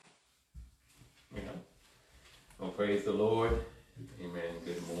Well, praise the Lord. Amen.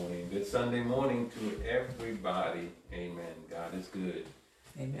 Good morning. Good Sunday morning to everybody. Amen. God is good.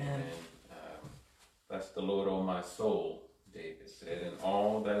 Amen. Amen. Bless the Lord, O my soul, David said, and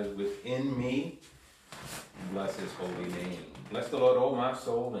all that is within me, bless his holy name. Bless the Lord, O my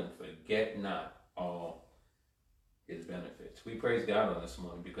soul, and forget not all his benefits. We praise God on this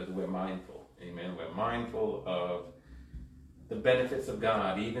morning because we're mindful. Amen. We're mindful of the benefits of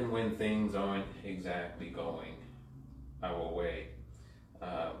God, even when things aren't exactly going our way.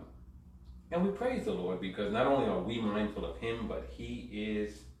 And we praise the Lord because not only are we mindful of him, but he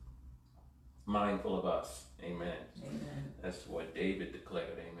is mindful of us. Amen. Amen. That's what David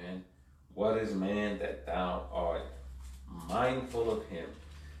declared. Amen. What is man that thou art mindful of him?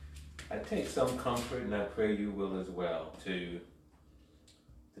 I take some comfort, and I pray you will as well, to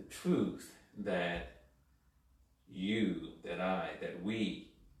the truth that that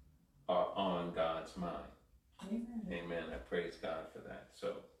we are on God's mind. Amen. Amen. I praise God for that.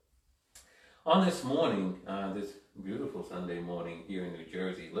 So, on this morning, this beautiful Sunday morning here in New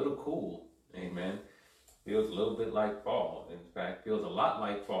Jersey, a little cool. Amen. Feels a little bit like fall. In fact, feels a lot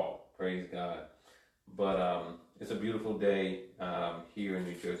like fall. Praise God. But it's a beautiful day here in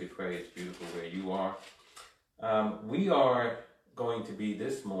New Jersey. Pray it's beautiful where you are. We are going to be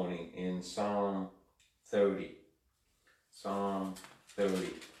this morning in Psalm 30. Psalm 30.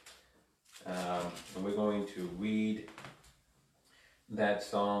 And we're going to read that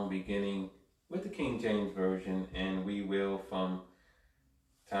psalm beginning with the King James Version, and we will from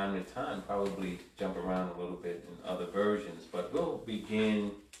time to time probably jump around a little bit in other versions, but we'll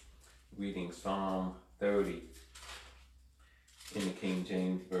begin reading Psalm 30 in the King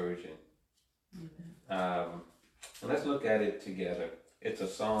James Version. And let's look at it together. It's a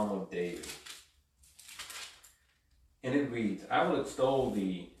psalm of David. And it reads, I will extol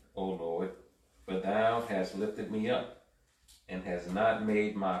thee, O Lord, for thou hast lifted me up, and hast not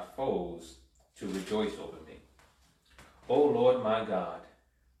made my foes to rejoice over me. O Lord my God,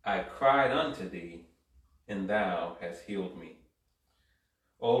 I cried unto thee, and thou hast healed me.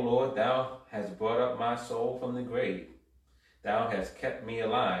 O Lord, thou hast brought up my soul from the grave. Thou hast kept me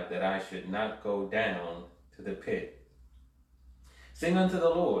alive, that I should not go down to the pit. Sing unto the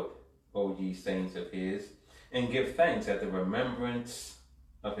Lord, O ye saints of his, and give thanks at the remembrance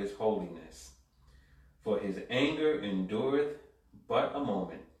of his holiness. For his anger endureth but a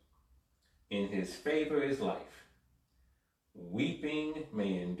moment. In his favor is life. Weeping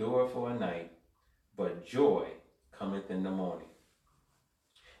may endure for a night, but joy cometh in the morning.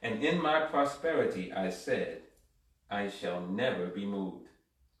 And in my prosperity I said, I shall never be moved.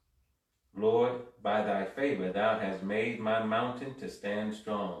 Lord, by thy favor thou hast made my mountain to stand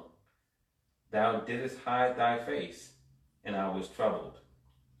strong. Thou didst hide thy face, and I was troubled.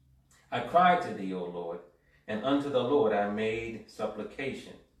 I cried to thee, O Lord, and unto the Lord I made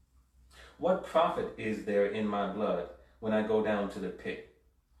supplication. What profit is there in my blood when I go down to the pit?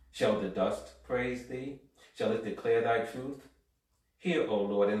 Shall the dust praise thee? Shall it declare thy truth? Hear, O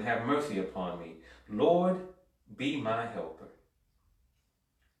Lord, and have mercy upon me. Lord, be my helper.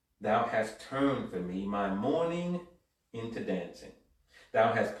 Thou hast turned for me my mourning into dancing.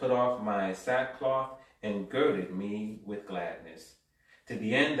 Thou hast put off my sackcloth and girded me with gladness, to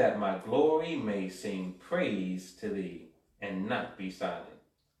the end that my glory may sing praise to thee and not be silent.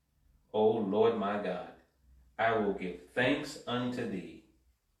 O Lord my God, I will give thanks unto thee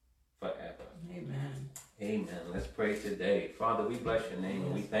forever. Amen. Amen. Let's pray today. Father, we bless your name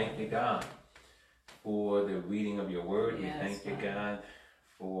and we thank you, God, for the reading of your word. Yes, we thank you, God,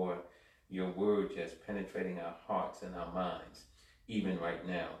 for your word just penetrating our hearts and our minds, even right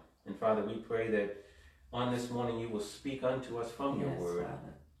now. And Father, we pray that on this morning you will speak unto us from your word.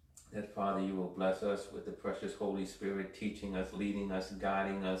 Father. That, Father, you will bless us with the precious Holy Spirit, teaching us, leading us,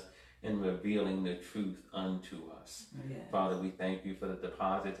 guiding us, and revealing the truth unto us. Yes. Father, we thank you for the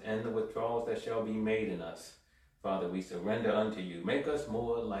deposits and the withdrawals that shall be made in us. Father, we surrender unto you. Make us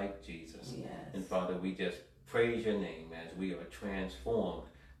more like Jesus. Yes. And Father, we just praise your name as we are transformed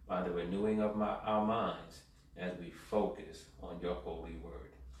by the renewing of our minds as we focus on your holy word.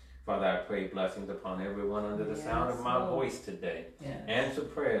 Father, I pray blessings upon everyone under the sound of my voice today. Yes. Answer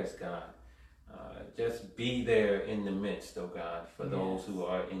prayers, God. Just be there in the midst, oh God, for those who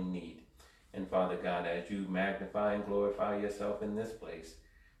are in need. And Father God, as you magnify and glorify yourself in this place,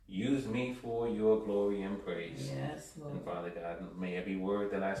 use me for your glory and praise. Yes, Lord. And Father God, may every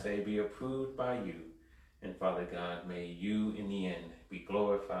word that I say be approved by you. And Father God, may you in the end be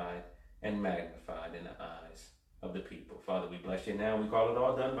glorified and magnified in the eyes of the people. Father, we bless you now. We call it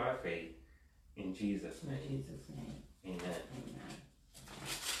all done by faith. In Jesus' name. In Jesus' name. Amen. Amen.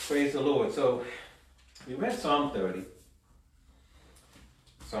 Praise the Lord. So We read Psalm 30,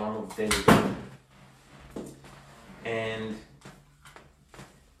 Psalm of David, and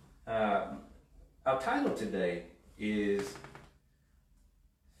our title today is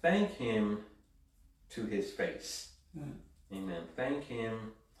Thank Him to His Face. Amen. Thank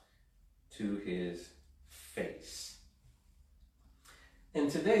Him to His face. And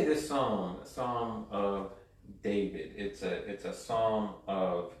today, this psalm, a psalm of David, it's a psalm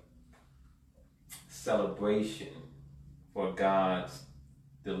of celebration for God's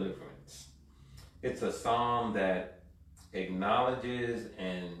deliverance. It's a psalm that acknowledges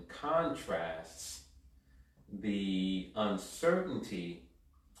and contrasts the uncertainty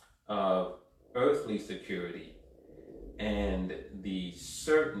of earthly security and the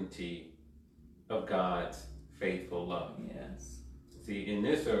certainty of God's faithful love. Yes. See, in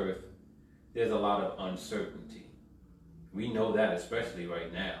this earth, there's a lot of uncertainty. We know that, especially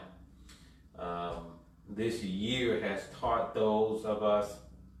right now. This year has taught those of us,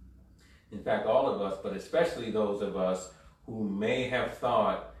 in fact, all of us, but especially those of us who may have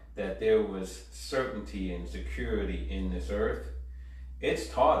thought that there was certainty and security in this earth. It's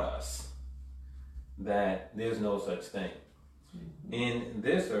taught us that there's no such thing. In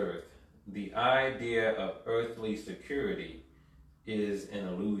this earth, the idea of earthly security is an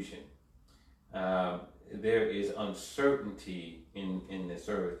illusion. There is uncertainty in this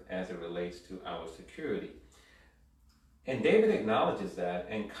earth as it relates to our security. And David acknowledges that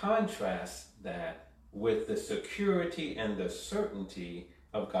and contrasts that with the security and the certainty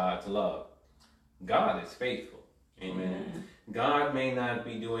of God's love. God is faithful. Amen. God may not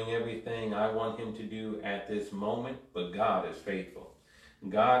be doing everything I want him to do at this moment, but God is faithful.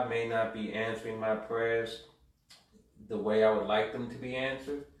 God may not be answering my prayers the way I would like them to be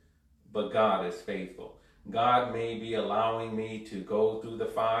answered, but God is faithful. God may be allowing me to go through the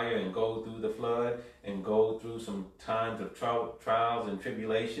fire and go through the flood and go through some times of trials and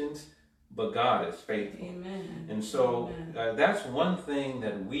tribulations, but God is faithful. Amen. And so that's one thing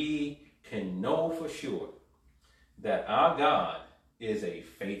that we can know for sure, that our God is a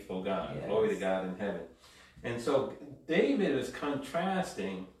faithful God. Yes. Glory to God in heaven. And so David is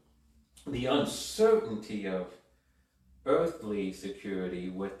contrasting the uncertainty of earthly security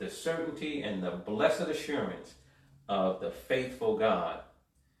with the certainty and the blessed assurance of the faithful God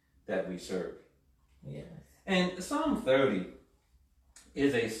that we serve. Yes. And Psalm 30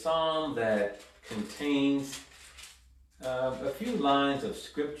 is a psalm that contains a few lines of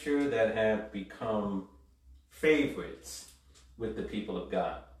scripture that have become favorites with the people of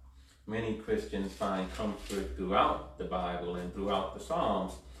God. Many Christians find comfort throughout the Bible and throughout the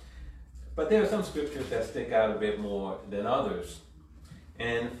Psalms, but there are some scriptures that stick out a bit more than others.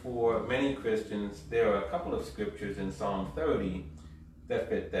 And for many Christians, there are a couple of scriptures in Psalm 30 that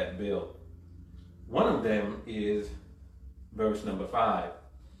fit that bill. One of them is verse number 5.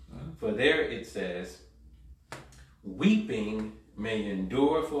 For there it says, weeping may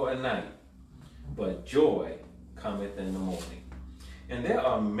endure for a night, but joy cometh in the morning. And there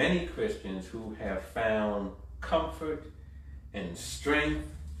are many Christians who have found comfort and strength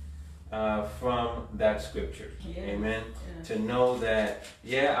from that scripture. Yes. Amen. Yes. To know that,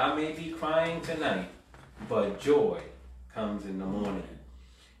 I may be crying tonight, but joy comes in the morning.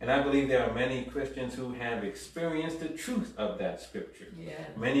 And I believe there are many Christians who have experienced the truth of that scripture. Yes.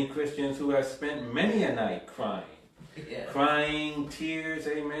 Many Christians who have spent many a night crying. Yes. Crying tears,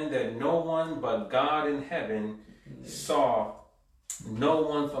 amen, that no one but God in heaven saw, no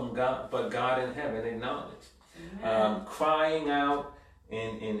one from God but God in heaven acknowledged. Crying out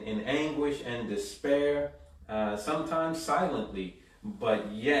in anguish and despair, sometimes silently,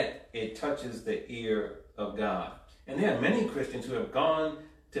 but yet it touches the ear of God. And there are many Christians who have gone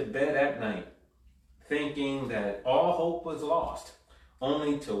to bed at night thinking that all hope was lost,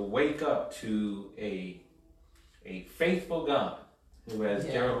 only to wake up to a faithful God who, as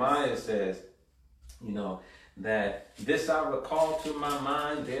Jeremiah says, that this I recall to my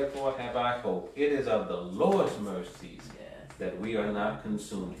mind, therefore have I hope. It is of the Lord's mercies that we are not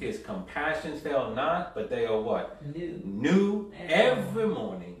consumed. His compassions fail not, but they are what? New every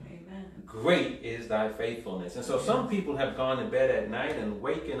morning. Amen. Great is thy faithfulness. And so some people have gone to bed at night and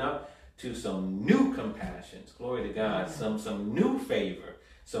waken up to some new compassions. Glory to God. Some new favor,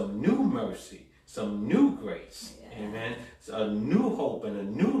 some new mercy, some new grace. Amen. So a new hope and a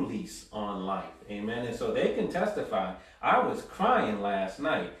new lease on life. Amen. And so they can testify, I was crying last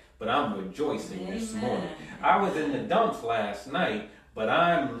night, but I'm rejoicing this morning. I was in the dumps last night, but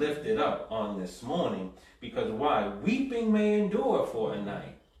I'm lifted up on this morning. Because why? Weeping may endure for a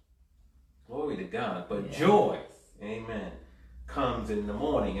night. Glory to God. But joy, amen, comes in the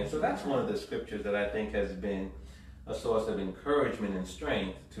morning. And so that's one of the scriptures that I think has been a source of encouragement and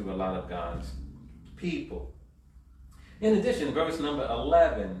strength to a lot of God's people. In addition, verse number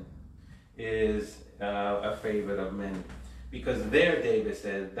 11 is a favorite of many, because there David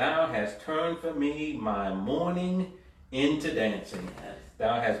says, "Thou hast turned for me my mourning into dancing. Yes.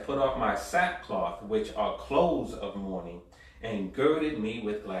 Thou hast put off my sackcloth, which are clothes of mourning, and girded me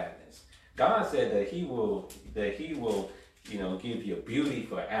with gladness." God said that He will, give you beauty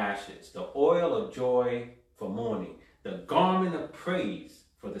for ashes, the oil of joy for mourning, the garment of praise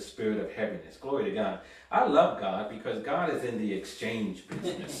for the spirit of heaviness. Glory to God. I love God because God is in the exchange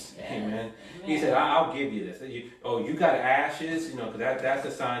business. Yeah. Amen. He said, "I'll give you this." You got ashes, because that's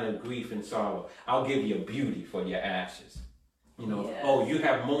a sign of grief and sorrow. I'll give you beauty for your ashes. Yes. You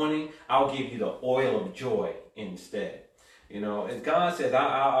have mourning, I'll give you the oil of joy instead. And God says,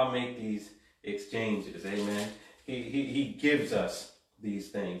 I'll make these exchanges. Amen. He gives us these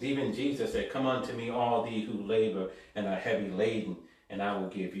things. Even Jesus said, "Come unto me, all thee who labor and are heavy laden, and I will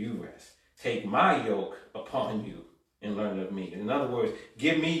give you rest. Take my yoke upon you and learn of me." In other words,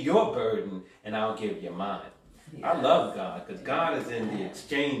 give me your burden and I'll give you mine. Yes. I love God because God is in the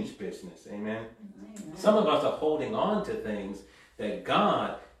exchange business. Amen. Amen. Some of us are holding on to things that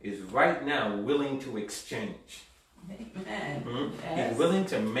God is right now willing to exchange. Amen. Mhm. Yes. He's willing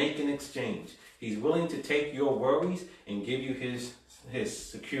to make an exchange. He's willing to take your worries and give you his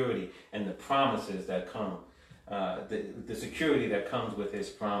security and the promises that come, the security that comes with his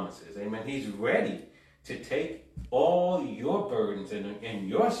promises. Amen. He's ready to take all your burdens and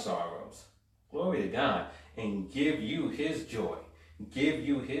your sorrows, glory to God, and give you his joy, give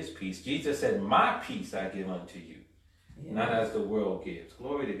you his peace. Jesus said, "My peace I give unto you, Yes. not as the world gives."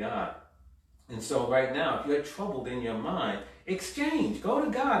 Glory to God. And so right now, if you're troubled in your mind, exchange. Go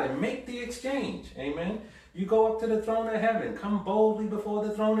to God and make the exchange. Amen. You go up to the throne of heaven. Come boldly before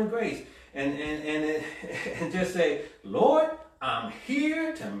the throne of grace. And just say, "Lord, I'm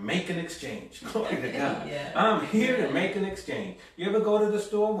here to make an exchange." Glory to God. Yes. I'm here to make an exchange. You ever go to the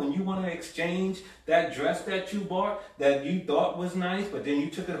store when you want to exchange that dress that you bought that you thought was nice, but then you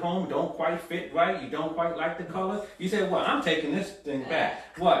took it home, don't quite fit right, you don't quite like the color? You say, "Well, I'm taking this thing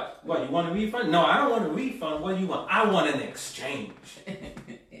back." What, you want a refund? No, I don't want a refund. What do you want? I want an exchange.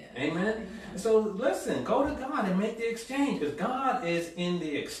 Yes. Amen. So listen, go to God and make the exchange, because God is in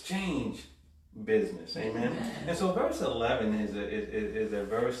the exchange business. Amen. Amen. And so verse 11 is a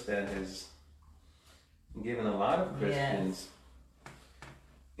verse that has given a lot of Christians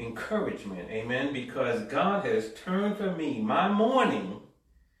encouragement. Amen. Because God has turned for me my mourning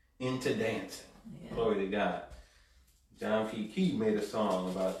into dancing. Yes. Glory to God. John P. Key made a song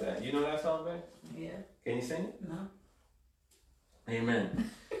about that. You know that song, babe? Yes. Can you sing it? No.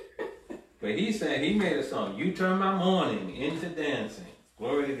 Amen. But he said, he made a song, "You turn my mourning into dancing."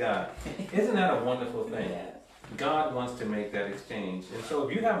 Glory to God. Isn't that a wonderful thing? Yes. God wants to make that exchange. And so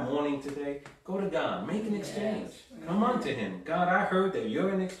if you have mourning today, go to God. Make an exchange. Yes. Come on to him. "God, I heard that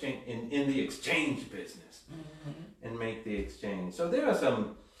you're in exchange in the exchange business." Mm-hmm. And make the exchange. So there are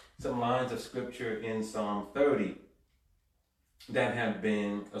some lines of scripture in Psalm 30 that have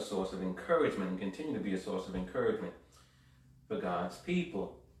been a source of encouragement and continue to be a source of encouragement for God's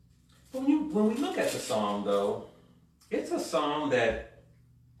people. When we look at the psalm, though, it's a psalm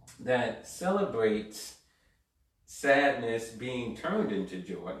that celebrates sadness being turned into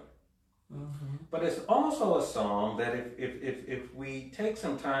joy. Mm-hmm. But it's also a psalm that if we take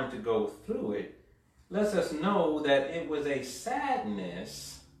some time to go through it, lets us know that it was a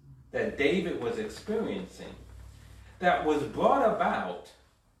sadness that David was experiencing that was brought about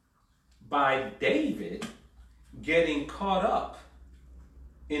by David getting caught up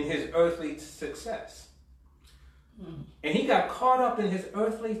in his earthly success. And he got caught up in his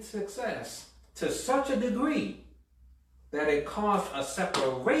earthly success to such a degree that it caused a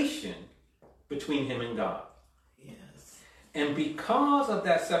separation between him and God. Yes. And because of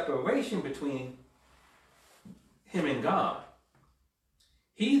that separation between him and God,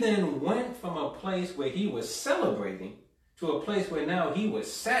 he then went from a place where he was celebrating to a place where now he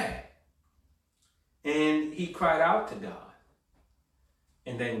was sad. And he cried out to God.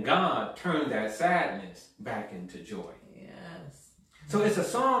 And then God turned that sadness back into joy. Yes. So it's a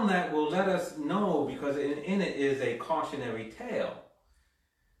psalm that will let us know, because in it is a cautionary tale.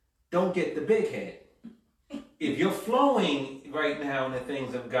 Don't get the big head. If you're flowing right now in the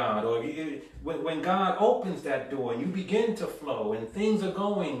things of God, or when God opens that door and you begin to flow and things are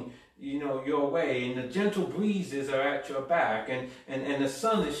going, your way, and the gentle breezes are at your back, and the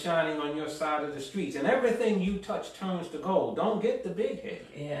sun is shining on your side of the streets, and everything you touch turns to gold, don't get the big head.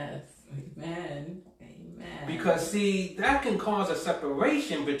 Yes. Amen. Amen. Because see, that can cause a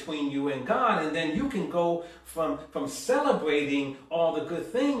separation between you and God, and then you can go from celebrating all the good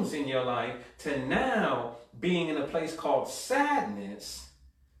things in your life to now being in a place called sadness,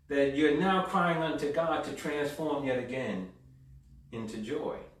 that you're now crying unto God to transform yet again into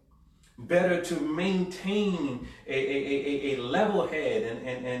joy. Better to maintain a level head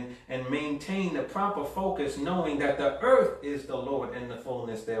and maintain the proper focus, knowing that the earth is the Lord and the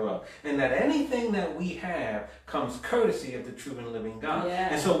fullness thereof, and that anything that we have comes courtesy of the true and living God.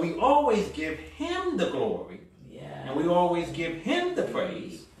 Yes. And so we always give him the glory, and we always give him the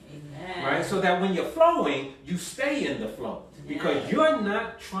praise. Amen. Right? So that when you're flowing, you stay in the flow. Because Yes. you're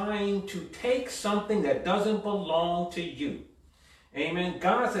not trying to take something that doesn't belong to you. Amen.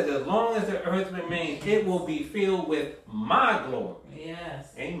 God said, as long as the earth remains, it will be filled with my glory.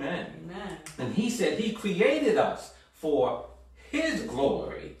 Yes. Amen. Amen. And he said he created us for his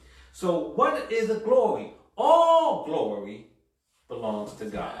glory. So what is the glory? All glory belongs to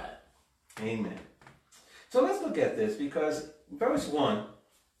God. Amen. So let's look at this, because verse 1,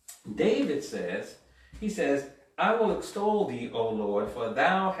 David says, he says, I will extol thee, O Lord, for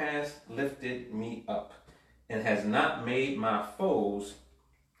thou hast lifted me up, and has not made my foes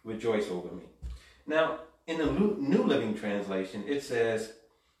rejoice over me. Now, in the New Living Translation, it says,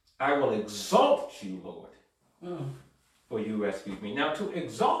 I will exalt you, Lord, for you rescued me. Now, to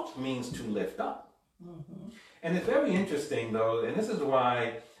exalt means to lift up. And it's very interesting, though, and this is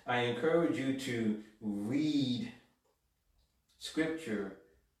why I encourage you to read Scripture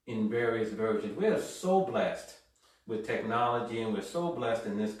in various versions. We are so blessed with technology, and we're so blessed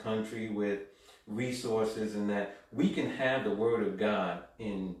in this country with resources, and that we can have the Word of God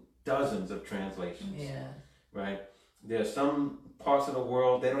in dozens of translations. Yeah. Right? There are some parts of the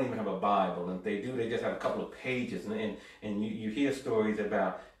world, they don't even have a Bible, and if they do, they just have a couple of pages, and you hear stories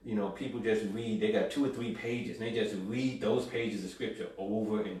about, you know, people just read, they got 2 or 3 pages, and they just read those pages of Scripture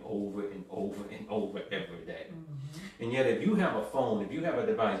over and over and over and over every day. And yet, if you have a phone, if you have a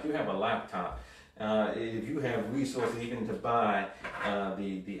device, if you have a laptop, if you have resources even to buy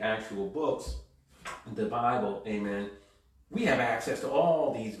the actual books, the Bible, amen, we have access to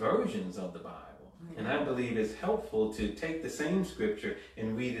all these versions of the Bible. And I believe it's helpful to take the same scripture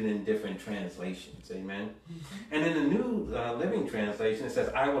and read it in different translations, amen. And in the New Living Translation, it says,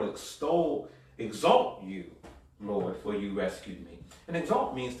 I will exalt you, Lord, for you rescued me. And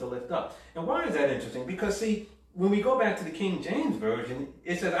exalt means to lift up. And why is that interesting? Because, see, when we go back to the King James Version,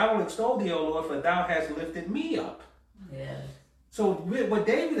 it says, I will extol thee, O Lord, for thou hast lifted me up. Yes. So what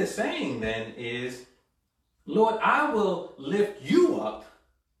David is saying then is, Lord, I will lift you up.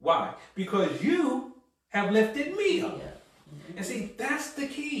 Why? Because you have lifted me up. Yeah. And see, that's the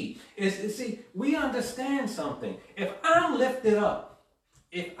key. See, we understand something. If I'm lifted up,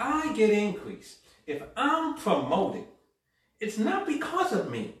 if I get increased, if I'm promoted, it's not because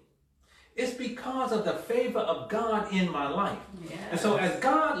of me. It's because of the favor of God in my life. Yes. And so as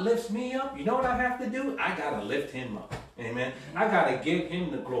God lifts me up, you know what I have to do? I got to lift him up. Amen. I got to give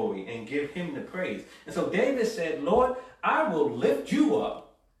him the glory and give him the praise. And so David said, Lord, I will lift you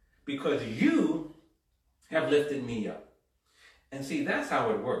up because you have lifted me up. And see, that's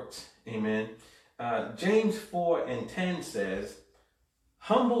how it works. Amen. James 4:10 says,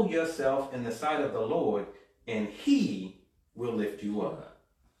 humble yourself in the sight of the Lord, and he will lift you up.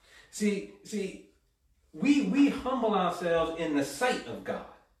 See, we humble ourselves in the sight of God,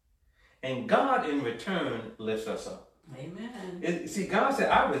 and God in return lifts us up. Amen. See, God said,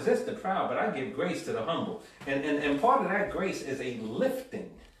 I resist the proud, but I give grace to the humble. And part of that grace is a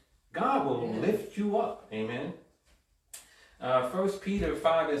lifting. God will lift you up. Amen. 1 Peter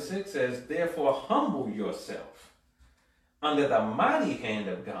 5:6 says, therefore humble yourself under the mighty hand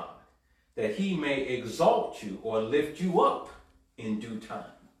of God, that he may exalt you or lift you up in due time.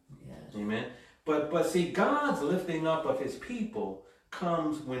 Yes. Amen. But see, God's lifting up of his people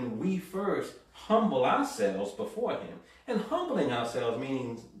comes when we first humble ourselves before him. And humbling ourselves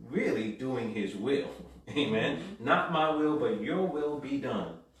means really doing his will. Amen. Not my will, but your will be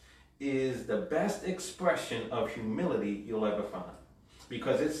done is the best expression of humility you'll ever find.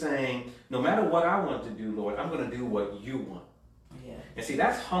 Because it's saying, no matter what I want to do, Lord, I'm going to do what you want. Yeah. And see,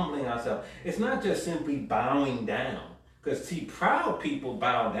 that's humbling ourselves. It's not just simply bowing down. Because see, proud people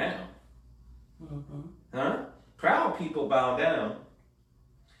bow down. Huh? Proud people bow down.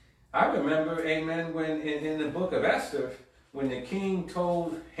 I remember, amen, when in the book of Esther, when the king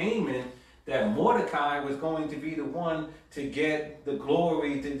told Haman that Mordecai was going to be the one to get the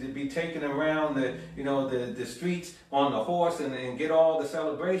glory, to be taken around the streets on the horse and get all the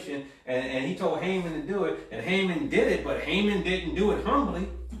celebration. And he told Haman to do it, and Haman did it, but Haman didn't do it humbly.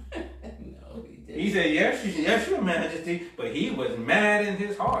 No, he didn't. He said, yes, your majesty, but he was mad in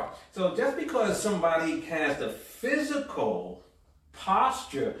his heart. So just because somebody has the physical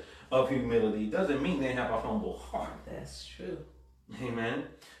posture of humility doesn't mean they have a humble heart. That's true. Amen.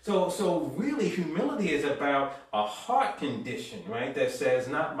 So really humility is about a heart condition, right? That says,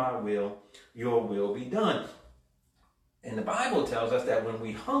 not my will, your will be done. And the Bible tells us that when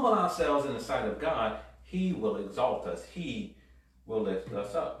we humble ourselves in the sight of God, he will exalt us. He will lift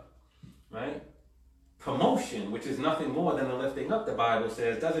us up, right? Promotion, which is nothing more than a lifting up, the Bible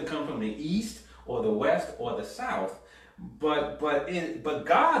says, doesn't come from the east or the west or the south, but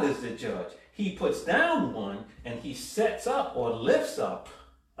God is the judge. He puts down one and he sets up or lifts up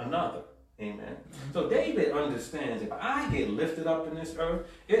another. Amen. So David understands, if I get lifted up in this earth,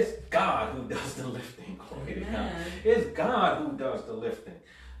 it's God who does the lifting. Glory to God. It's God who does the lifting.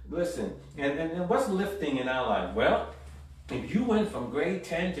 Listen, and what's lifting in our life? Well, if you went from grade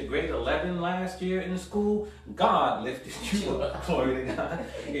 10 to grade 11 last year in school, God lifted you up. Glory to God.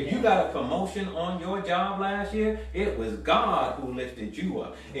 If you got a promotion on your job last year, it was God who lifted you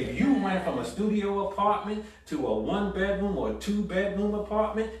up. If you went from a studio apartment to a 1-bedroom or 2-bedroom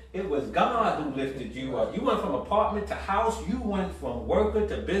apartment, it was God who lifted you up. You went from apartment to house. You went from worker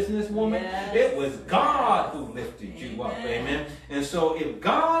to businesswoman. Yes. It was God who lifted you up. Amen. And so if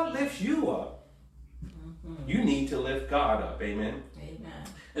God lifts you up, you need to lift God up. Amen. Amen.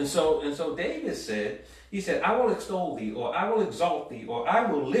 And so David said, he said, I will extol thee, or I will exalt thee, or I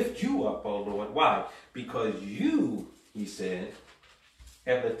will lift you up, O Lord. Why? Because you, he said,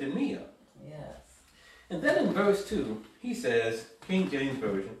 have lifted me up. Yes. And then in verse 2, he says, King James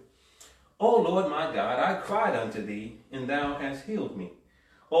Version, O Lord my God, I cried unto thee, and thou hast healed me.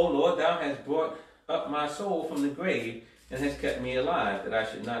 O Lord, thou hast brought up my soul from the grave, and hast kept me alive, that I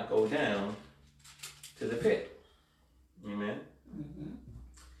should not go down to the pit. Amen. Mm-hmm.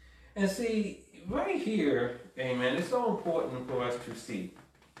 And see, right here, amen, it's so important for us to see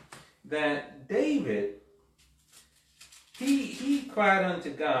that David, he cried unto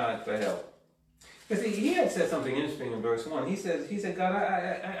God for help. Because he had said something interesting in verse 1. He said, God,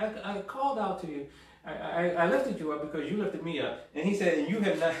 I called out to you. I lifted you up because you lifted me up. And he said, and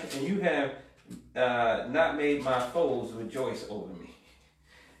you have not made my foes rejoice over me.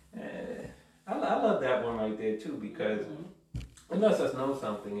 I love that one right there too, because it lets us know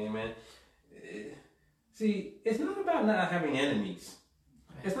something, amen. See, it's not about not having enemies.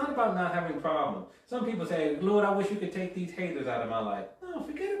 It's not about not having problems. Some people say, Lord, I wish you could take these haters out of my life. No,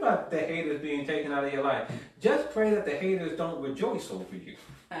 forget about the haters being taken out of your life. Just pray that the haters don't rejoice over you.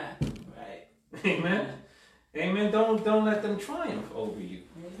 Right. Amen. Amen. Don't let them triumph over you.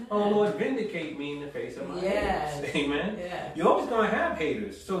 Amen. Oh Lord, vindicate me in the face of my haters. Amen. Yes. You're always going to have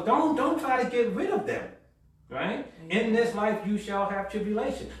haters, so don't try to get rid of them. Right? Amen. In this life you shall have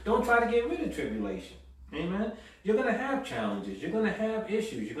tribulation. Don't try to get rid of tribulation. Amen. You're going to have challenges. You're going to have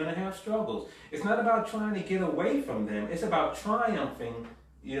issues. You're going to have struggles. It's not about trying to get away from them. It's about triumphing,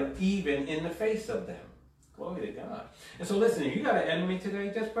 even in the face of them. Glory to God. And so listen, if you got an enemy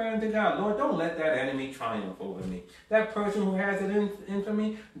today, just pray unto God. Lord, don't let that enemy triumph over me. That person who has it in for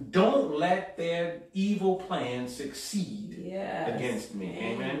me, don't let their evil plan succeed against me.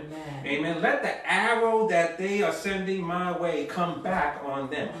 Amen. Amen. Let the arrow that they are sending my way come back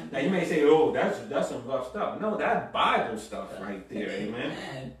on them. Now you may say, oh, that's some rough stuff. No, that's Bible stuff right there.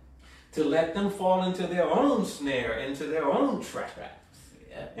 Amen. To let them fall into their own snare, into their own traps,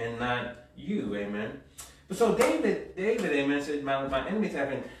 and not you. Amen. So David, amen, said, my enemies have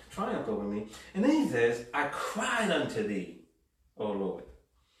been triumphed over me. And then he says, I cried unto thee, O Lord.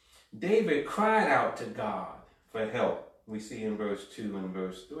 David cried out to God for help. We see in verse 2 and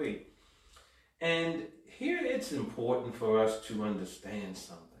verse 3. And here it's important for us to understand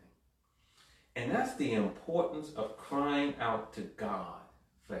something. And that's the importance of crying out to God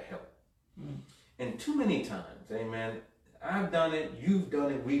for help. And too many times, amen, I've done it, you've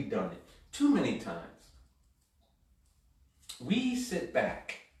done it, we've done it. Too many times. We sit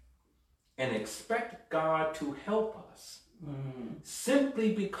back and expect God to help us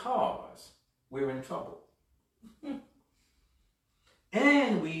simply because we're in trouble.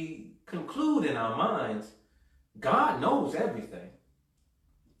 And we conclude in our minds, God knows everything.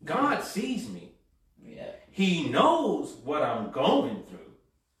 God sees me. He knows what I'm going through.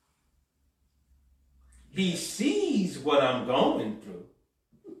 He sees what I'm going through.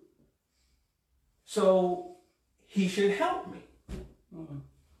 So he should help me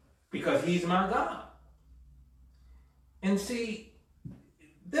because he's my God. And see,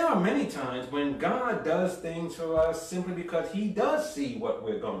 there are many times when God does things for us simply because he does see what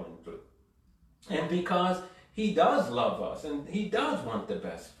we're going through. And because he does love us and he does want the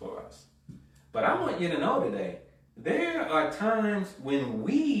best for us. But I want you to know today, there are times when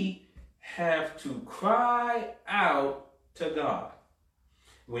we have to cry out to God.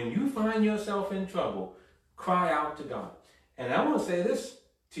 When you find yourself in trouble, cry out to God. And I want to say this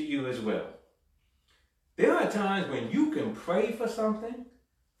to you as well. There are times when you can pray for something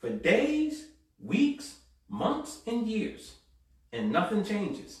for days, weeks, months, and years, and nothing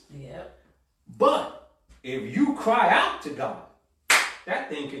changes. Yep. But if you cry out to God, that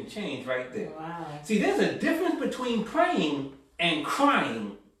thing can change right there. Wow. See, there's a difference between praying and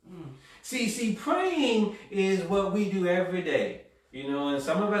crying. See, praying is what we do every day. And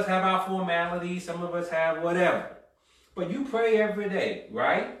some of us have our formalities, some of us have whatever. But you pray every day,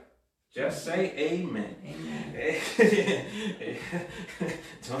 right? Just say amen. Amen.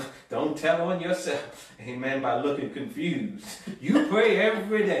 Don't tell on yourself, amen, by looking confused. You pray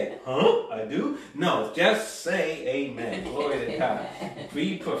every day. Huh? I do? No, just say amen. Glory to God.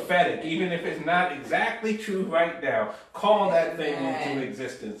 Be prophetic, even if it's not exactly true right now. Call that thing into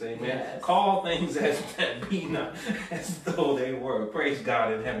existence, amen. Yes. Call things as that be not as though they were. Praise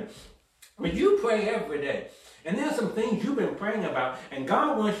God in heaven. But you pray every day. And there's some things you've been praying about, and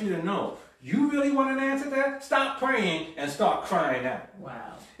God wants you to know, you really want an answer to that? Stop praying and start crying out.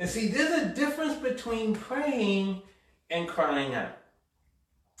 Wow. And see, there's a difference between praying and crying out.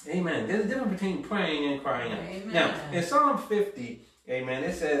 Amen. There's a difference between praying and crying out. Amen. Now, in Psalm 50, amen,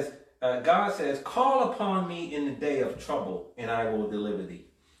 it says, God says, call upon me in the day of trouble, and I will deliver thee.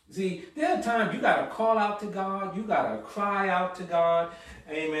 See, there are times you got to call out to God. You got to cry out to God.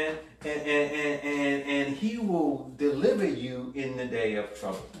 Amen. And he will deliver you in the day of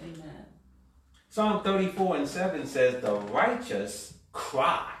trouble. Amen. Psalm 34:7 says, the righteous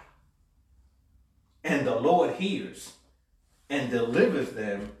cry, and the Lord hears and delivers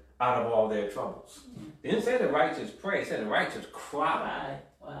them out of all their troubles. It didn't say the righteous pray. It said the righteous cry.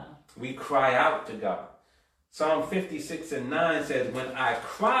 Wow. We cry out to God. Psalm 56:9 says, when I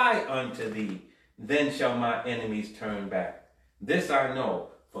cry unto thee, then shall my enemies turn back. This I know,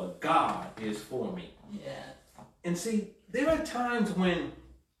 for God is for me. Yes. And see, there are times when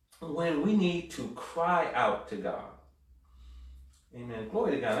we need to cry out to God. Amen.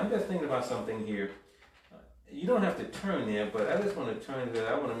 Glory to God. I'm just thinking about something here. You don't have to turn there, but I just want to turn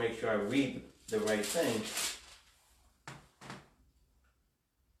there. I want to make sure I read the right thing.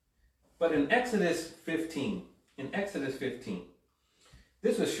 But in Exodus 15,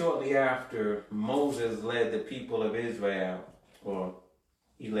 this was shortly after Moses led the people of Israel, or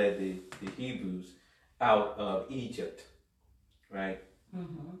he led the Hebrews out of Egypt, right?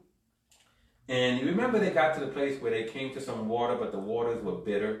 Mm-hmm. And you remember they got to the place where they came to some water, but the waters were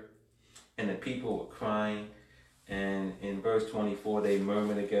bitter, and the people were crying. And in verse 24, they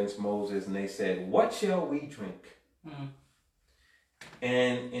murmured against Moses, and they said, what shall we drink? Mm.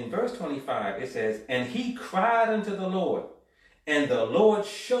 And in verse 25, it says, and he cried unto the Lord, and the Lord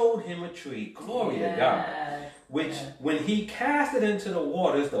showed him a tree, glory to God, which when he cast it into the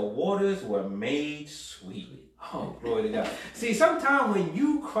waters were made sweet. Oh, glory to God. See, sometimes when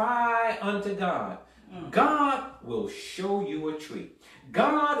you cry unto God, God will show you a tree.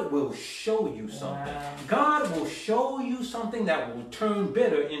 God will show you something. Wow. God will show you something that will turn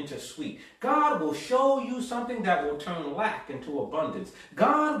bitter into sweet. God will show you something that will turn lack into abundance.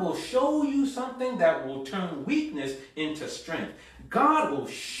 God will show you something that will turn weakness into strength. God will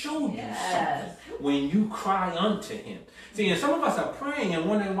show you something when you cry unto him. See, and some of us are praying and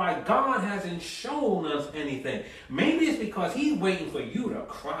wondering why God hasn't shown us anything. Maybe it's because he's waiting for you to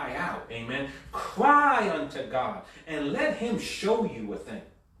cry out. Amen. Cry unto God and let him show you a thing.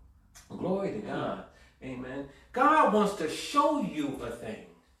 Glory to God. Amen. God wants to show you a thing.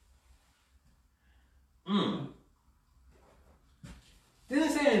 Didn't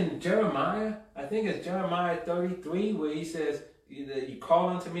it say in Jeremiah, I think it's Jeremiah 33, where he says, you call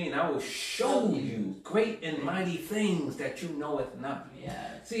unto me and I will show you great and mighty things that you knoweth not.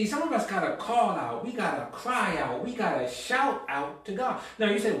 Yes. See, some of us got to call out. We got to cry out. We got to shout out to God. Now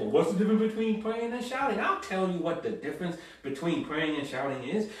you say, well, what's the difference between praying and shouting? I'll tell you what the difference between praying and shouting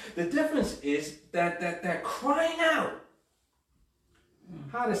is. The difference is that crying out.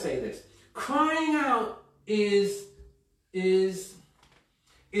 How to say this? Crying out is an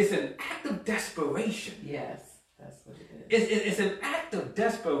act of desperation. Yes. That's what it is. It's an act of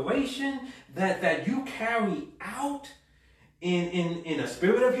desperation that you carry out in a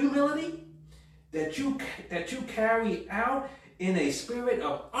spirit of humility, that you carry out in a spirit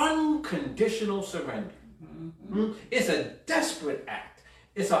of unconditional surrender. Mm-hmm. It's a desperate act.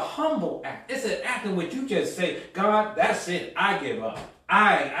 It's a humble act. It's an act in which you just say, God, that's it. I give up.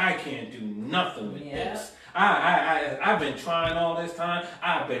 I can't do nothing with this. I've been trying all this time.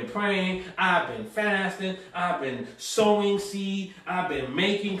 I've been praying. I've been fasting. I've been sowing seed. I've been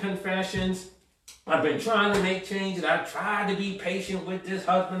making confessions. I've been trying to make changes. I tried to be patient with this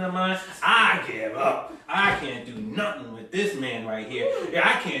husband of mine. I give up. I can't do nothing with this man right here.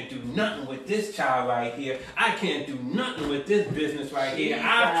 I can't do nothing with this child right here. I can't do nothing with this business right here.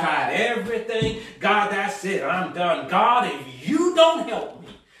 I've tried everything. God, that's it. I'm done. God, if you don't help me,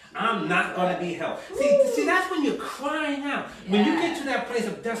 I'm not going to be helped. See, that's when you're crying out. When you get to that place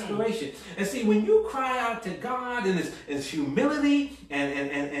of desperation. And see, when you cry out to God in His humility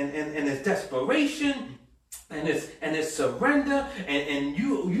and His desperation and His surrender, and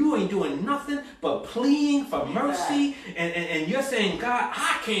you ain't doing nothing but pleading for mercy, and you're saying, God,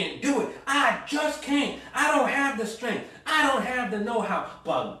 I can't do it. I just can't. I don't have the strength. I don't have the know-how,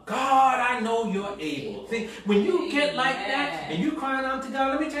 but God, I know you're able. See, when you get like that and you crying out to God,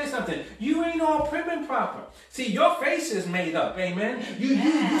 let me tell you something. You ain't all prim and proper. See, your face is made up, amen. You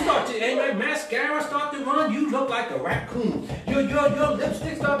start to, amen, mascara start to run, you look like a raccoon. Your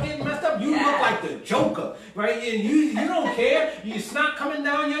lipstick start getting messed up, you look like the Joker, right? And you don't care. You snot coming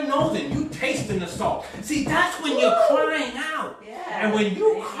down your nose and you tasting the salt. See, that's when you're crying out. And when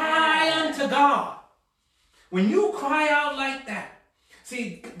you cry unto God, when you cry out like that,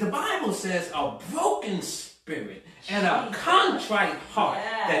 see, the Bible says a broken spirit and a contrite heart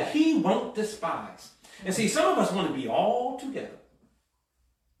that He won't despise. And see, some of us want to be all together.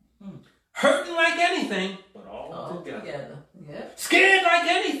 Hurting like anything, but all together. Yep. Scared like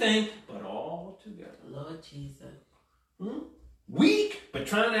anything, but all together. Lord Jesus. Weak, but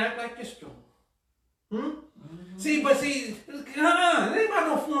trying to act like you're strong. See, anybody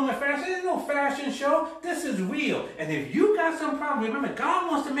don't form a fashion. There's no fashion show. This is real. And if you got some problem, remember,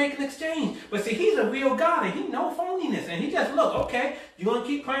 God wants to make an exchange. But see, He's a real God, and He knows phoniness. And He just, look, okay, you want to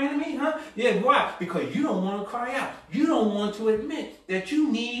keep praying to me, huh? Yeah, why? Because you don't want to cry out. You don't want to admit that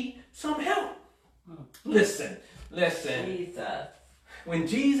you need some help. Listen. Jesus. When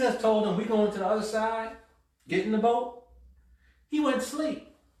Jesus told them, we're going to the other side, get in the boat, He went to sleep.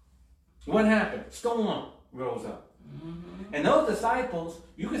 What happened? Storm rose up. And those disciples,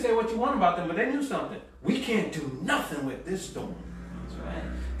 you can say what you want about them, but they knew something. We can't do nothing with this storm. That's right.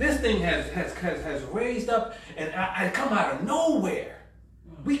 This thing has raised up and come out of nowhere.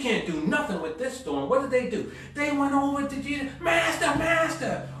 We can't do nothing with this storm. What did they do? They went over to Jesus.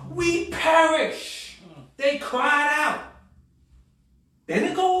 Master, we perish. They cried out. They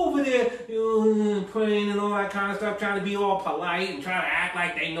didn't go over there praying and all that kind of stuff, trying to be all polite and trying to act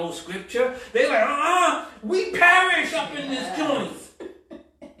like they know scripture. They're like, we perish up in this joint.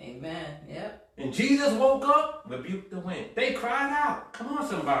 Amen. Yep. And Jesus woke up, rebuked the wind. They cried out. Come on,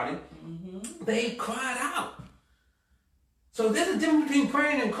 somebody. They cried out. So there's a difference between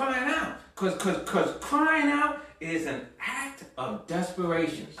praying and crying out. Because crying out is an act of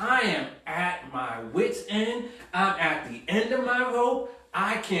desperation. I am at my wit's end. I'm at the end of my rope.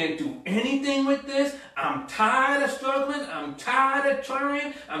 I can't do anything with this. I'm tired of struggling. I'm tired of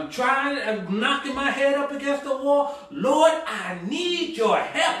trying. I'm knocking my head up against the wall. Lord, I need your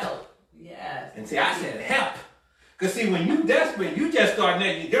help. Yes. And see, I said help. Because see, when you desperate, you just start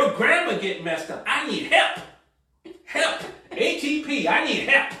naked. Your grammar get messed up. I need help. Help. H-E-P. I need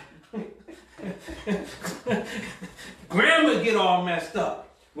help. Grammar get all messed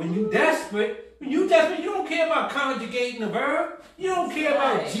up. When you desperate, you don't care about conjugating the verb. You don't care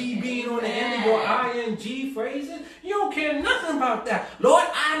about G being on the end of your ing phrases. You don't care nothing about that. Lord,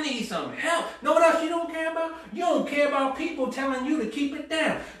 I need some help. Know what else you don't care about? You don't care about people telling you to keep it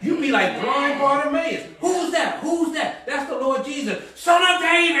down. You be like blind Bartimaeus. Who's that? Who's that? That's the Lord Jesus. Son of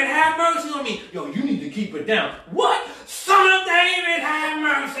David, have mercy on me. Yo, you need to keep it down. What? Son of David, have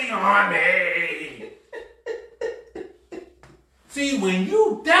mercy on me. See, when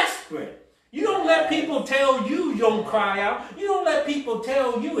you desperate, you don't let people tell you don't cry out. You don't let people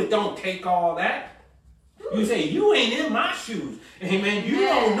tell you it don't take all that. You say, you ain't in my shoes. Amen. You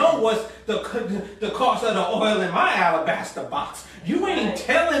don't know what's the cost of the oil in my alabaster box. You ain't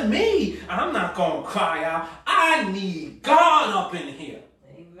telling me I'm not going to cry out. I need God up in here.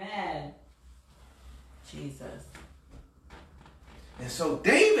 Amen. Jesus. And so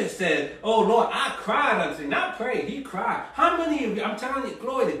David said, oh Lord, I cried unto you. Not prayed, he cried. How many of you, I'm telling you,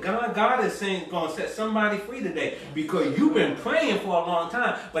 glory to God, God is saying, going to set somebody free today because you've been praying for a long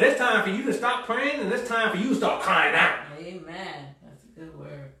time. But it's time for you to stop praying and it's time for you to start crying out. Amen. That's a good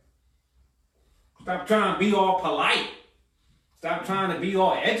word. Stop trying to be all polite. Stop trying to be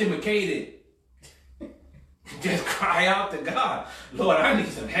all educated. Just cry out to God. Lord, I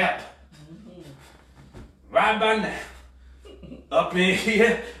need some help. Right by now. Up in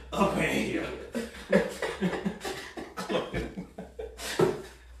here, up in here.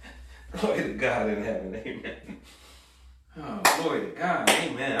 God in heaven. Amen. Oh, glory to God.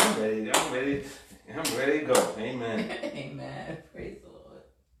 Amen. I'm ready to go. Amen. Amen. Praise the Lord.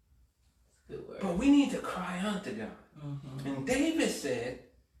 It's a good word. But we need to cry unto God. Mm-hmm. And David said,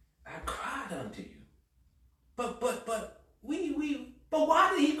 I cried unto you. But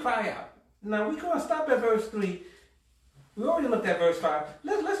why did he cry out? Now we're going to stop at verse 3. We already looked at verse 5.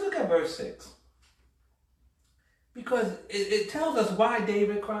 Let's look at verse 6. Because it tells us why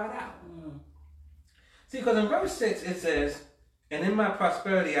David cried out. Mm. See, because in verse 6 it says, and in my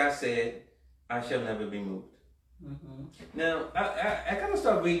prosperity I said, I shall never be moved. Mm-hmm. Now, I got to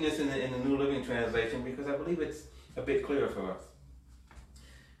start reading this in the New Living Translation because I believe it's a bit clearer for us.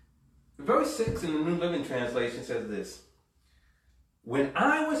 Verse 6 in the New Living Translation says this. When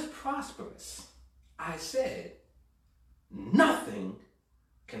I was prosperous, I said, nothing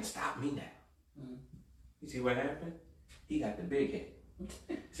can stop me now. Mm. You see what happened? He got the big head.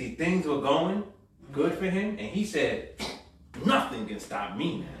 See, things were going good for him, and he said, nothing can stop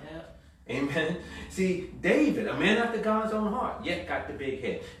me now. Amen. See, David, a man after God's own heart, yet got the big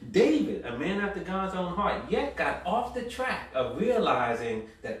head. David, a man after God's own heart, yet got off the track of realizing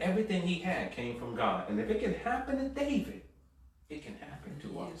that everything he had came from God. And if it can happen to David, it can happen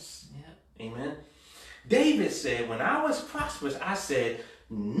to us. Yep. Amen. David said, when I was prosperous, I said,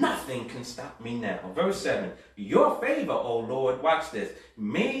 nothing can stop me now. Verse 7, your favor, O Lord, watch this,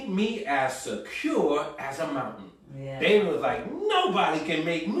 made me as secure as a mountain. Yeah. David was like, nobody can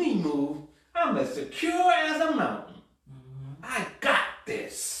make me move. I'm as secure as a mountain. Mm-hmm. I got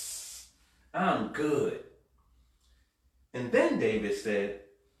this. I'm good. And then David said,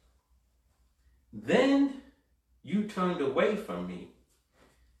 then you turned away from me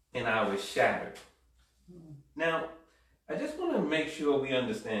and I was shattered. Mm-hmm. Now, I just want to make sure we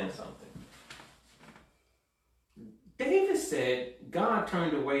understand something. David said God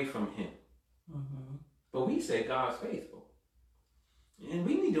turned away from him. Mm-hmm. But we say God's faithful. And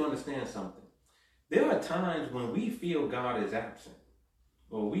we need to understand something. There are times when we feel God is absent,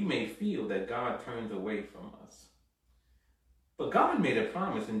 or we may feel that God turns away from us. But God made a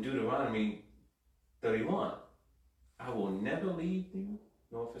promise in Deuteronomy 31. I will never leave you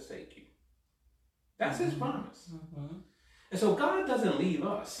nor forsake you. That's his promise. Mm-hmm. And so God doesn't leave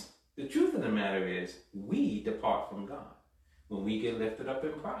us. The truth of the matter is we depart from God when we get lifted up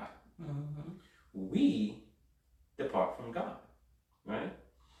in pride. Mm-hmm. We depart from God, right?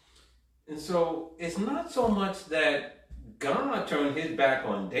 And so it's not so much that God turned his back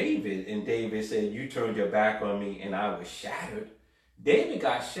on David and David said, you turned your back on me and I was shattered. David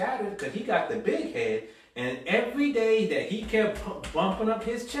got shattered because he got the big head, and every day that he kept bumping up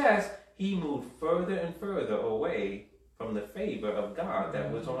his chest, he moved further and further away from the favor of God that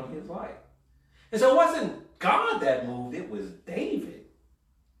was on his life. And so it wasn't God that moved, it was David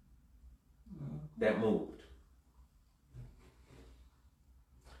that moved.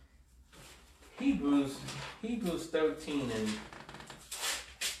 Hebrews 13 and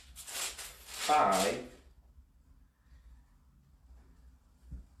 5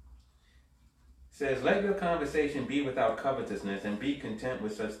 says, let your conversation be without covetousness, and be content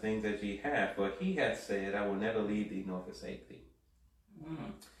with such things as ye have, for he hath said, I will never leave thee nor forsake thee.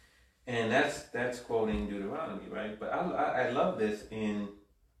 Mm. And that's quoting Deuteronomy, right? But I love this in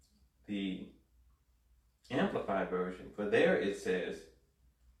the Amplified version, for there it says,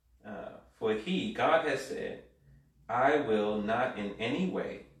 for he, God has said, I will not in any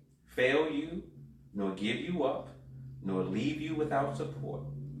way fail you, nor give you up, nor leave you without support.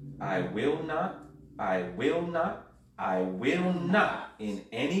 I will not in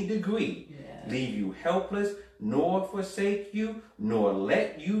any degree leave you helpless, nor forsake you, nor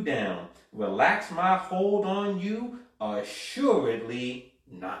let you down. Relax my hold on you, assuredly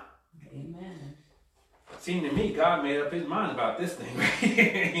not. Amen. Seemed to me God made up his mind about this thing, right?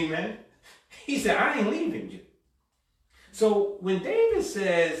 Amen. He said, I ain't leaving you. So when David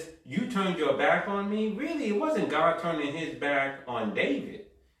says, you turned your back on me, really it wasn't God turning his back on David.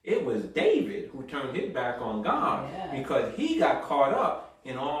 It was David who turned his back on God because he got caught up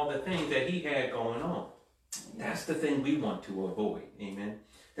in all the things that he had going on. That's the thing we want to avoid. Amen.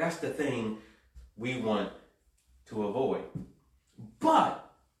 That's the thing we want to avoid.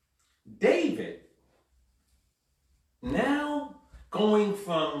 But David, now going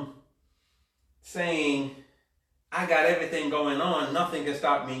from saying, I got everything going on, nothing can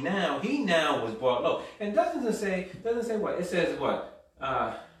stop me now, he now was brought low. And doesn't say what? It says what?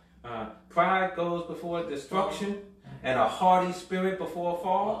 Pride goes before destruction, and a haughty spirit before a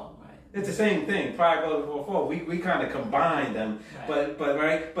fall. Oh, right. It's the same thing. Pride goes before a fall. We kind of combine them, but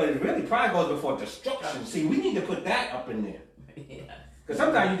really pride goes before destruction. See, we need to put that up in there. Because Because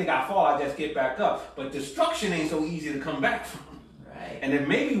sometimes you think I fall, I just get back up. But destruction ain't so easy to come back from. Right. And if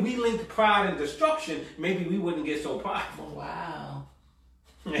maybe we linked pride and destruction, maybe we wouldn't get so prideful. Wow.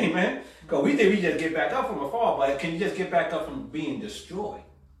 Amen? Because we think we just get back up from a fall, but can you just get back up from being destroyed?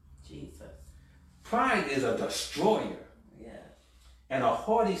 Jesus. Pride is a destroyer. Yeah. And a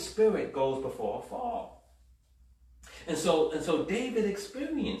haughty spirit goes before a fall. And so David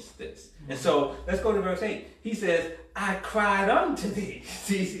experienced this. And so let's go to verse 8. He says, I cried unto thee.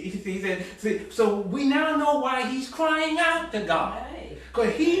 So we now know why he's crying out to God.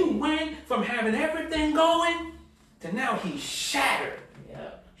 Because he went from having everything going to now he's shattered.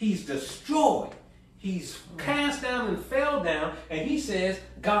 Yeah. He's destroyed. He's cast down and fell down. And he says,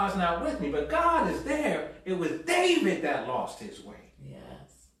 God's not with me. But God is there. It was David that lost his way.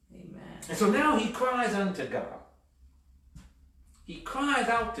 Yes. Amen. And so now he cries unto God. He cries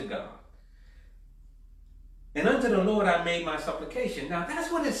out to God. And unto the Lord I made my supplication. Now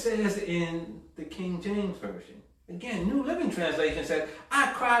that's what it says in the King James Version. Again, New Living Translation says,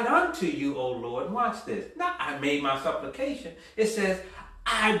 I cried unto you, O Lord. Watch this. Not I made my supplication. It says,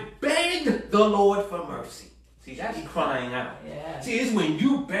 I begged the Lord for mercy. See, that's crying out. Yeah. See, it's when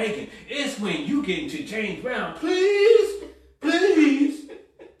you begging. It's when you getting to James Brown. Please, please,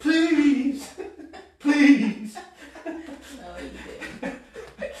 please, please. No, you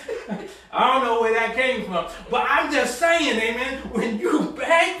didn't. I don't know where that came from, but I'm just saying, amen, when you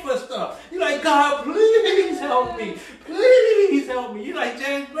beg for stuff, you're like, God, please help me. Please help me. You're like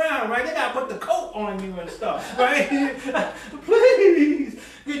James Brown, right? They got to put the coat on you and stuff, right? Please.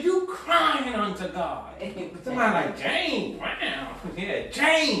 Because you crying unto God. Somebody like James Brown. Yeah,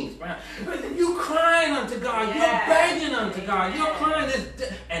 James Brown. You crying unto God. You're begging unto God. You're crying.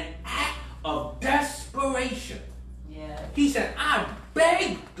 This an act of desperation. Yeah. He said, I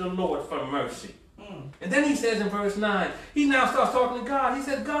begged the Lord for mercy. And then he says in verse 9, he now starts talking to God. He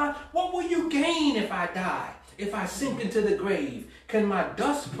said, God, what will you gain if I die? If I sink into the grave? Can my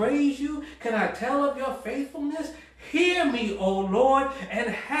dust praise you? Can I tell of your faithfulness? Hear me, O Lord, and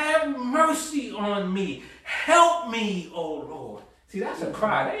have mercy on me. Help me, O Lord. See, that's a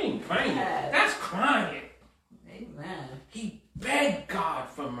cry. They ain't praying. That's crying. Amen. He begged God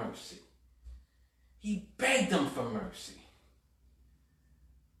for mercy. He begged him for mercy.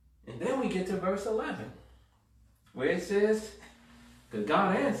 And then we get to verse 11, where it says, because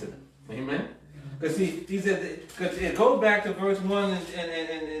God answered him. Amen? Because he said, because it goes back to verse 1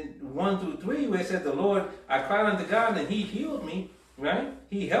 and 1 through 3, where it says, the Lord, I cried unto God, and he healed me, right?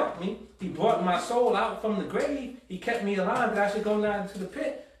 He helped me. He brought my soul out from the grave. He kept me alive that I should go down into the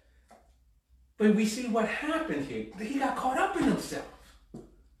pit. But we see what happened here. He got caught up in himself.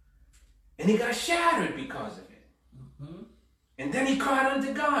 And he got shattered because of it. Mm-hmm. And then he cried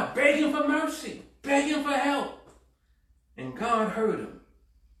unto God, begging for mercy, begging for help. And God heard him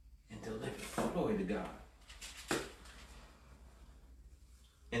and delivered him. Glory to God.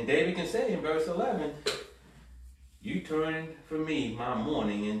 And David can say in verse 11, you turned for me my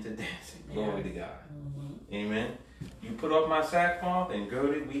mourning into dancing. Glory to God. Mm-hmm. Amen. You put off my sackcloth and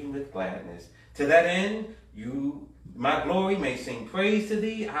girded me with gladness. To that end, my glory may sing praise to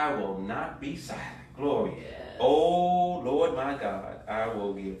thee. I will not be silent. Glory. Yes. Oh, Lord my God, I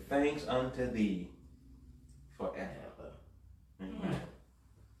will give thanks unto thee forever. Amen.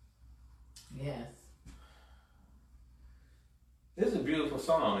 Yes. This is a beautiful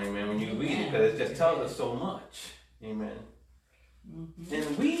song, amen, when you read it, because it just tells us so much. Amen. Mm-hmm.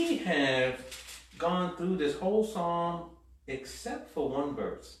 And we have gone through this whole song except for one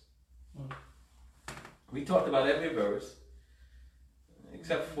verse. We talked about every verse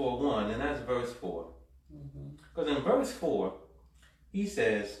except for one, and that's verse 4. Because in verse 4, he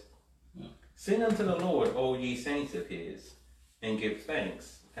says, sing unto the Lord, O ye saints of his, and give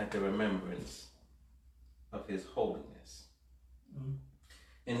thanks at the remembrance of his holiness.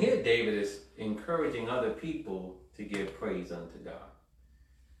 And here David is encouraging other people to give praise unto God.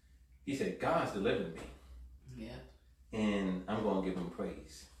 He said, God's delivered me. Yeah. And I'm going to give him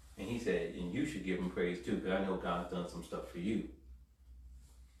praise. And he said, and you should give him praise too, because I know God's done some stuff for you.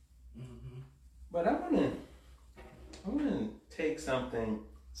 Mm-hmm. But I'm gonna take something,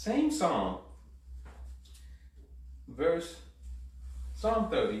 same song, Psalm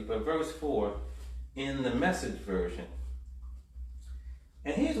 30, but verse 4 in the Message version.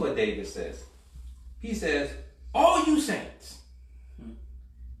 And here's what David says. He says, all you saints,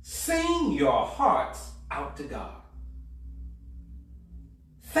 sing your hearts out to God.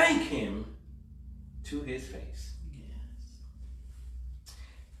 Thank him to his face. Yes.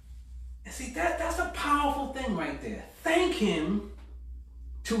 And see, that's a powerful thing right there. Thank him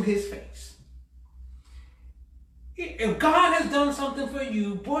to his face. If God has done something for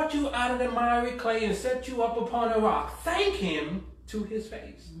you, brought you out of the miry clay and set you up upon a rock, thank him to his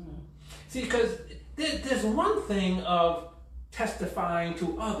face. See, because there's one thing of testifying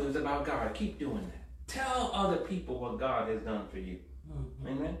to others about God. Keep doing that. Tell other people what God has done for you.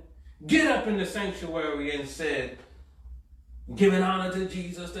 Amen. Get up in the sanctuary and said, giving honor to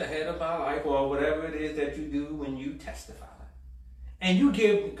Jesus, the head of our life, or whatever it is that you do when you testify. And you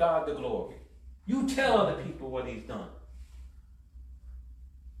give God the glory. You tell other people what he's done.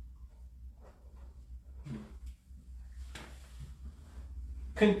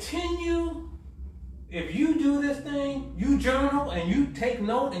 Continue. If you do this thing, you journal and you take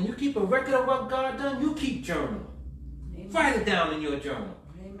note and you keep a record of what God done, you keep journaling. Amen. Write it down in your journal.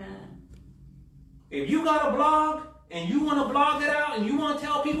 Amen. If you got a blog and you want to blog it out and you want to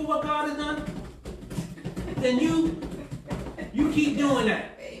tell people what God has done, then you keep doing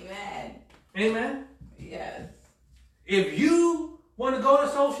that. Amen. Amen? Yes. If you want to go to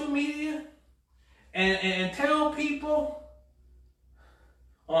social media and tell people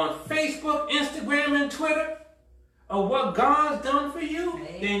on Facebook, Instagram, and Twitter of what God's done for you,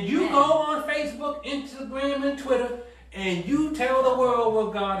 Amen. then you go on Facebook, Instagram, and Twitter, and you tell the world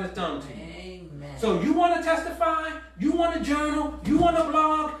what God has done to you. Amen. So you want to testify, you want to journal, you want to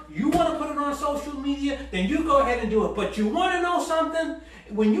blog, you want to put it on social media, then you go ahead and do it. But you want to know something?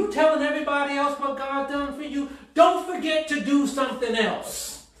 When you telling everybody else what God done for you, don't forget to do something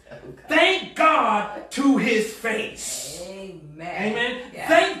else. Thank God to his face. Amen. Amen. Yeah.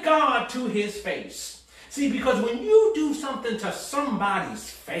 Thank God to his face. See, because when you do something to somebody's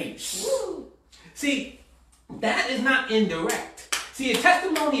face, see, that is not indirect. See, a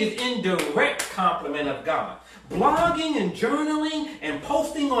testimony is indirect compliment of God. Blogging and journaling and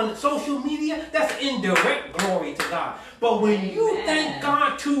posting on social media, that's indirect glory to God. But when you thank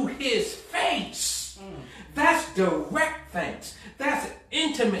God to his face, that's direct thanks. That's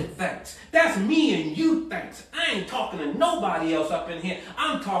intimate thanks. That's me and you thanks. I ain't talking to nobody else up in here.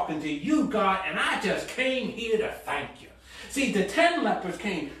 I'm talking to you, God, and I just came here to thank you. See, the 10 lepers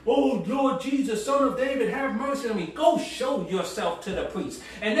came. Oh, Lord Jesus, Son of David, have mercy on me. Go show yourself to the priest.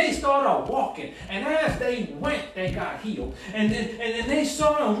 And they started walking. And as they went, they got healed. And then they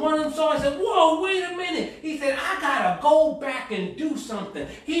saw him. One of them saw and said, whoa, wait a minute. He said, I got to go back and do something.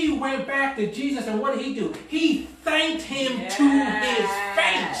 He went back to Jesus, and what did he do? He thanked him to his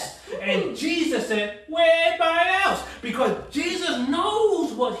face. And Jesus said, where everybody else? Because Jesus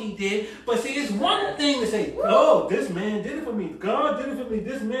knows what he did. But see, it's one thing to say, oh, this man did it for me. God did it for me.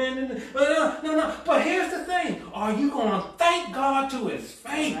 This man did it. No. But here's the thing. Are you going to thank God to his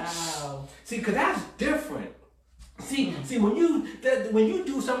face? Wow. See, because that's different. See, when you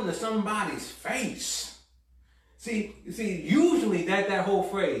do something to somebody's face, See, usually that whole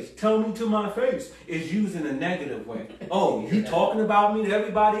phrase, tell me to my face, is used in a negative way. Oh, you talking about me to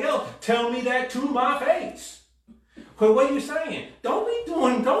everybody else? Tell me that to my face. But what are you saying?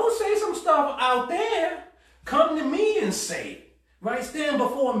 Don't say some stuff out there. Come to me and say it. Right? Stand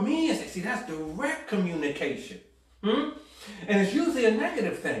before me and say, see, that's direct communication. And it's usually a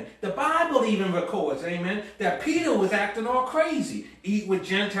negative thing. The Bible even records, amen, that Peter was acting all crazy. Eat with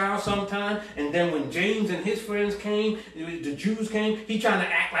Gentiles sometime, and then when James and his friends came, the Jews came, he trying to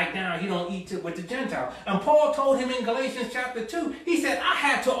act like now he don't eat with the Gentiles. And Paul told him in Galatians chapter 2, he said, I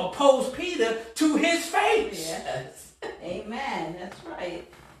had to oppose Peter to his face. Yes. Amen. That's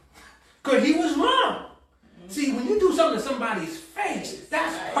right. Because he was wrong. See, when you do something to somebody's face,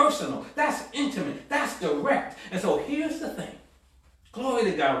 that's personal, that's intimate, that's direct. And so here's the thing. Glory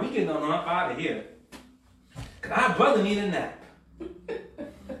to God, we getting on up out of here. Because our brother need a nap.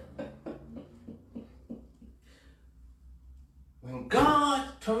 When God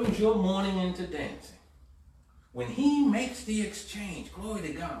turns your morning into dancing, when he makes the exchange, glory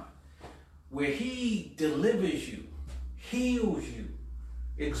to God, where he delivers you, heals you,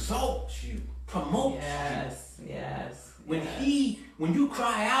 exalts you, promotes you. Yes. When you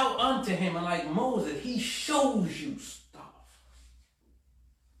cry out unto him, and like Moses, he shows you stuff.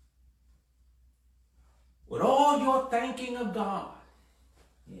 With all your thanking of God,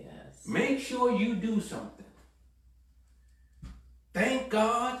 yes, make sure you do something. Thank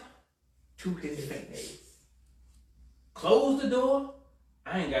God to his face. Close the door.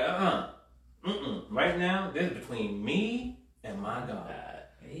 I ain't got Right now, this is between me and my God.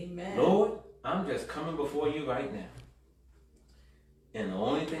 Amen. Lord, I'm just coming before you right now. And the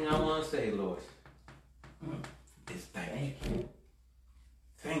only thing I want to say, Lord, is thank you.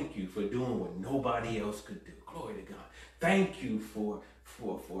 Thank you for doing what nobody else could do. Glory to God. Thank you for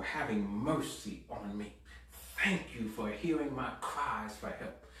having mercy on me. Thank you for hearing my cries for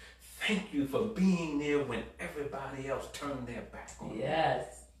help. Thank you for being there when everybody else turned their back on you.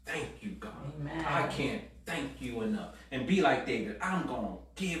 Yes. Thank you, God. Amen. I can't thank you enough. And be like David, I'm going to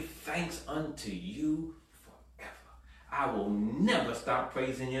give thanks unto you forever. I will never stop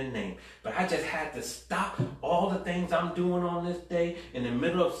praising your name. But I just had to stop all the things I'm doing on this day in the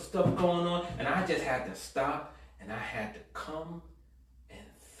middle of stuff going on. And I just had to stop and I had to come and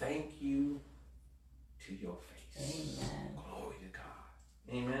thank you to your face. Amen. Glory to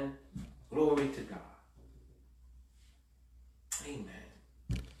God. Amen. Glory to God. Amen.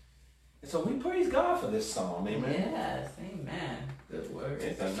 And so we praise God for this psalm. Amen. Yes. Amen. Good word.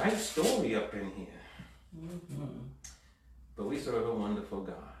 It's a nice story up in here. Mm-hmm. But we serve a wonderful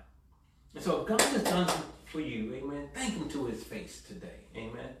God. And so if God has done for you, amen, thank him to his face today.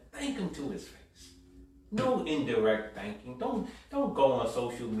 Amen. Thank him to his face. No indirect thanking. Don't go on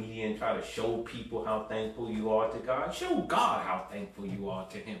social media and try to show people how thankful you are to God. Show God how thankful you are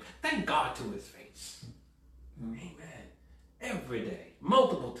to him. Thank God to his face. Mm-hmm. Amen. Every day.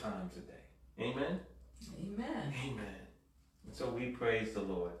 Multiple times a day. Amen. Amen. Amen. And so we praise the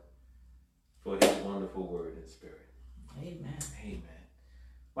Lord for his wonderful word and spirit. Amen. Amen.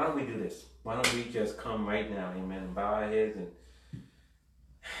 Why don't we do this? Why don't we just come right now, amen, and bow our heads and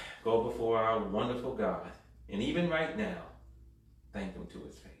go before our wonderful God. And even right now, thank him to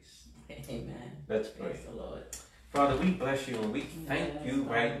his face. Amen. Let's pray. Praise the Lord. Father, we bless you and we thank Yes, you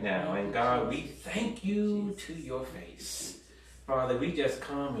right Lord. now. Thank And you, God, we Jesus. thank you Jesus. to your face. Father, we just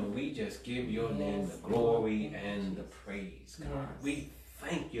come and we just give your name Yes, the glory Lord. Thank you, and the Jesus. praise, God. Yes. We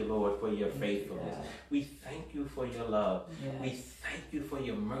thank you, Lord, for your Thank you, faithfulness. God. We thank you for your love. Yes. We thank you for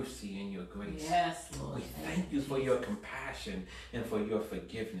your mercy and your grace. Yes, Lord. We thank you for your compassion and for your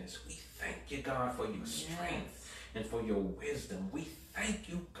forgiveness. We thank you, God, for your strength and for your wisdom. We thank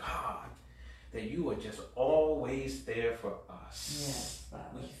you, God, that you are just always there for us. Yes, Father.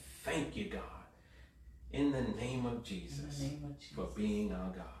 We thank you, God, in the name of In Jesus, the name of Jesus. for being our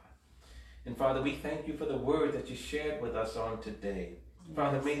God. And Father, we thank you for the word that you shared with us on today.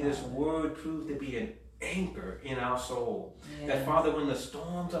 Father, Yes, may this Father. word prove to be an anchor in our soul. Yes. That, Father, when the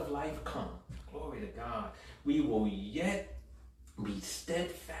storms of life come, glory to God, we will yet be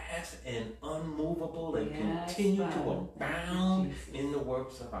steadfast and unmovable and Yes, continue Father. to Thank you, abound Jesus. in the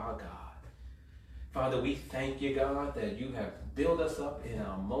works of our God. Father, we thank you, God, that you have built us up in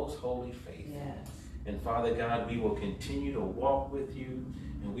our most holy faith. Yes. And Father God, we will continue to walk with you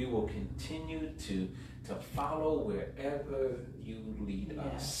and we will continue to follow wherever you lead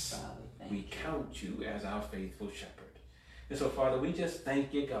Yes, us. Father. Thank We you. count you as our faithful shepherd. And so, Father, we just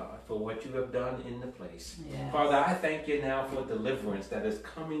thank you, God, for what you have done in the place. Yes. Father, I thank you now for deliverance that is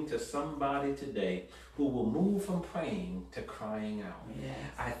coming to somebody today who will move from praying to crying out. Yes.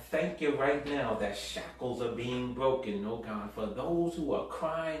 I thank you right now that shackles are being broken, oh God, for those who are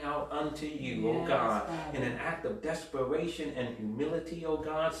crying out unto you, oh Yes, God, Father. in an act of desperation and humility, oh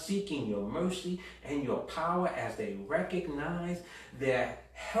God, seeking your mercy and your power as they recognize their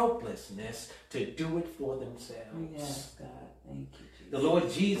helplessness to do it for themselves. Yes, God. Thank you, Jesus. The Lord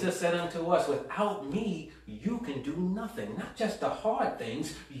Jesus said unto us, without me, you can do nothing. Not just the hard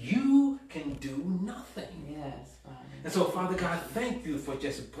things, you can do nothing. Yes, Father. And so, Father God, thank you for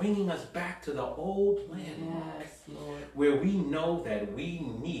just bringing us back to the old landmark Yes, Lord. where we know that we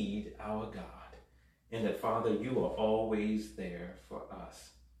need our God. And that, Father, you are always there for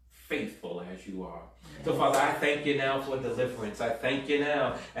us, faithful as you are. So, Yes. Father, I thank you now for deliverance. I thank you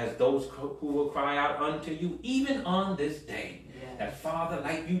now as those who will cry out unto you, even on this day. Yes. That, Father,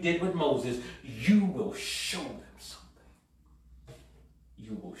 like you did with Moses, you will show them something.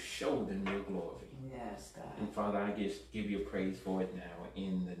 You will show them your glory. Yes, God. And Father, I just give you praise for it now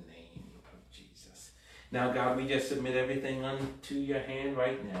in the name of Jesus. Now, God, we just submit everything unto your hand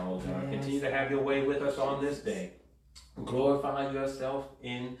right now, oh God. Yes. Continue to have your way with us on this day. Glorify yourself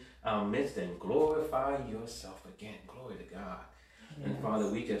in our midst and glorify yourself again. Glory to God. And Yes. Father,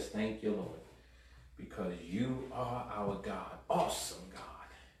 we just thank you, Lord, because you are our God, awesome God.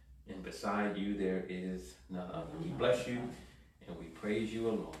 And beside you, there is none other. We bless you and we praise you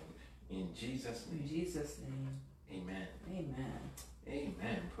alone. In Jesus' In name, Jesus' name. amen. Amen.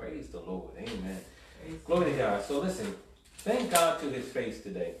 Amen. Praise the Lord. Amen. Praise Glory to God. So listen, thank God to his face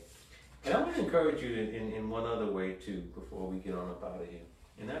today. And I want to encourage you in one other way too before we get on up out of here.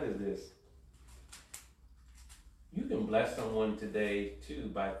 And that is this. You can bless someone today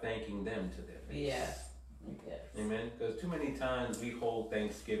too by thanking them to their face. Yes. Yes. Amen. Because too many times we hold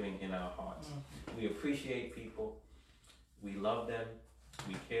Thanksgiving in our hearts. Mm-hmm. We appreciate people. We love them.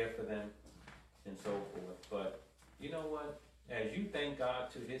 We care for them. And so forth. But you know what? As you thank God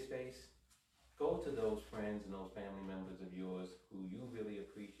to his face, go to those friends and those family members of yours who you really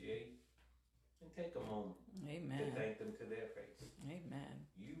appreciate and take a moment to Amen. thank them to their face. Amen.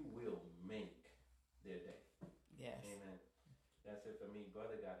 You will make their day. Yes. Amen. That's it for me.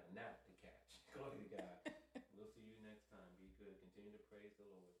 Brother got a nap